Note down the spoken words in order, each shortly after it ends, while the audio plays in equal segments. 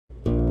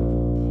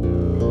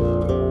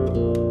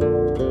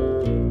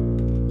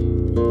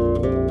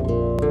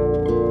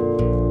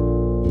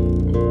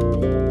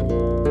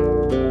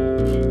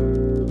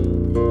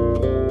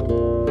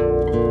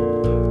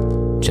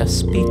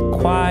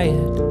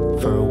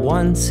for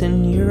once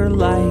in your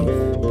life.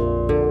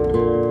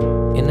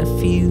 In a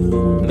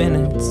few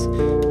minutes,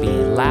 be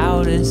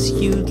loud as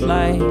you'd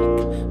like,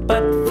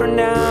 but for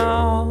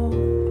now,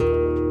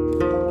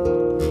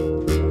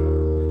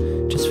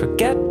 just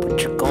forget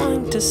what you're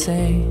going to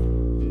say.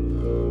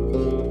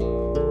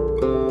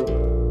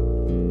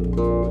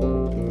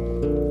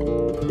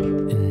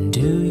 And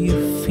do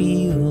you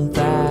feel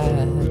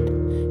that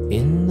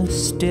in the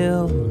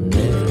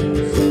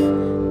stillness,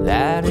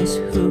 that is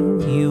who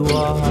you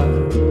are,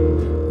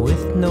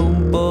 with no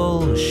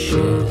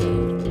bullshit?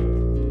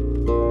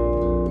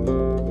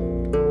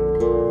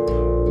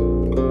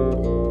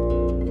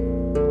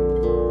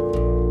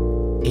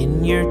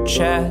 In your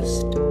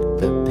chest,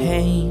 the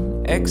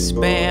pain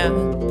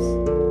expands.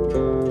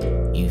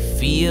 You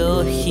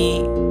feel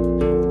heat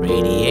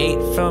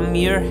radiate from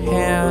your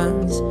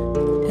hands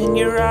and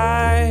your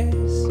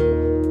eyes,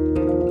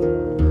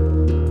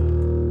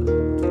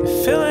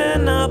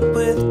 filling up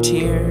with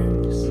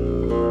tears.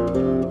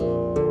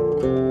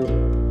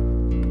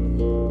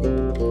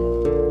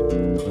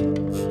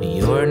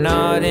 You're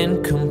not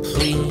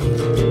incomplete,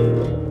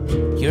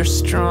 you're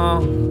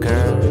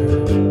stronger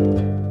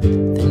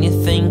than you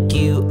think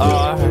you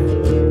are.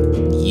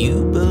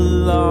 You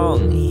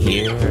belong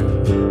here.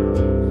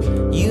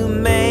 You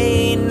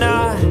may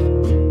not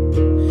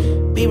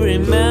be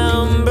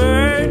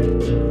remembered,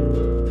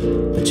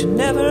 but you'll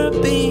never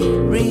be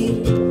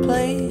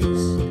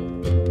replaced.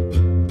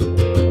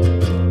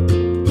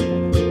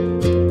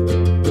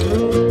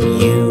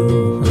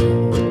 You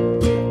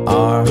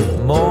are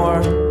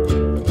more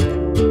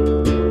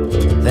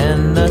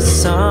than the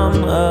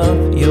sum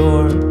of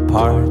your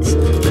parts,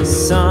 the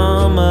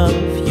sum of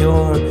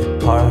your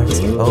parts.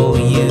 Oh,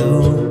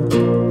 you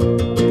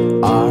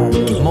are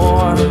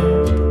more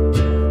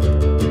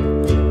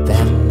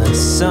than the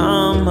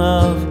sum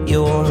of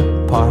your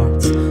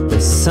parts, the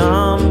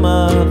sum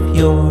of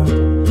your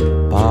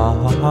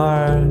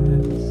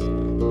parts.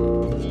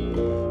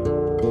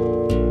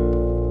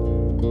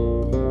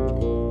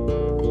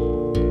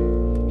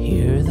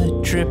 Hear the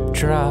drip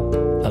drop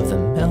of the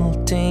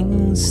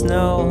melting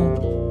snow.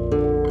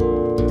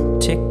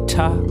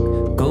 Tick-tock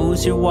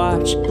goes your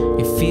watch,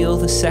 you feel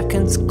the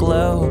seconds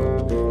glow,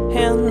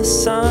 and the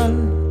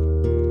sun,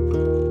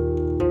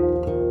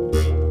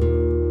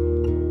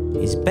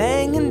 he's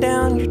banging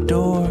down your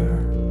door.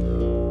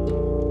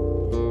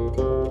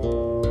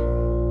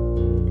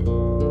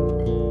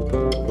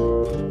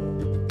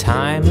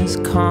 Time is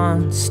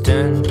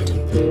constant,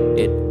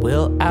 it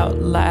will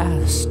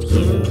outlast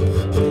you,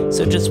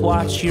 so just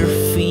watch your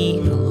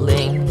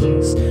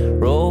feelings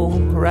roll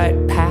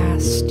right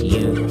past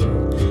you.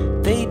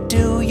 They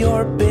do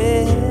your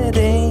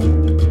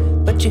bidding,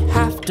 but you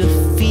have to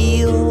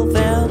feel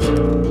them,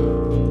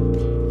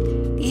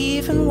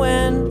 even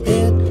when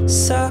it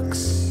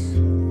sucks.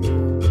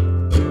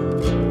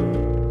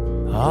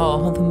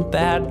 All the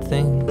bad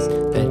things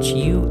that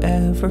you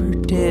ever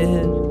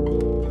did,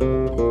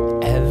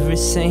 every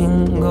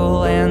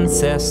single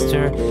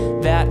ancestor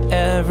that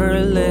ever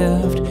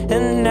lived,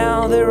 and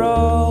now they're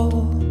all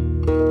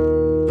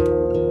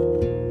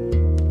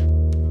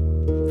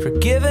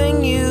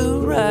forgiving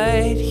you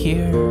right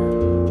here.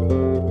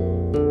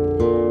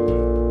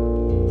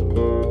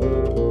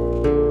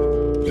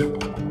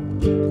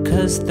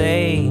 'Cause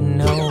they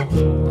know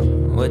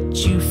what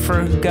you've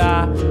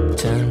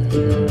forgotten,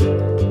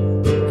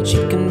 that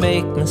you can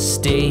make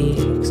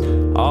mistakes,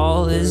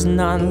 all is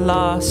not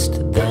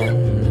lost then.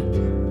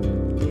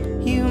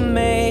 You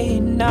may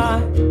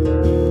not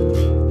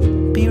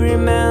be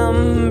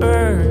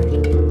remembered,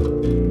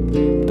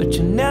 but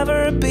you'll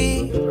never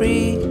be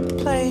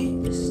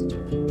replaced.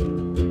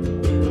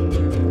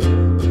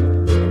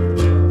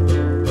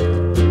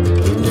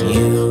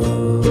 You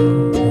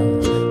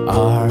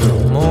are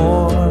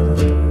more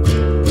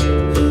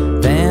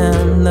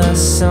than the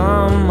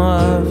sum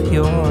of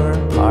your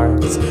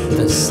parts,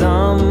 the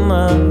sum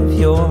of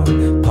your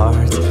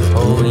parts.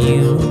 Oh,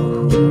 you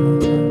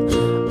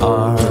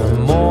are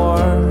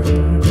more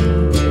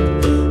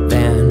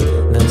than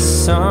the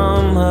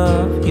sum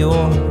of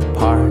your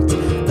parts,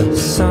 the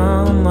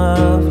sum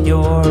of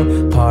your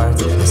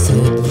parts. I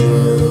said you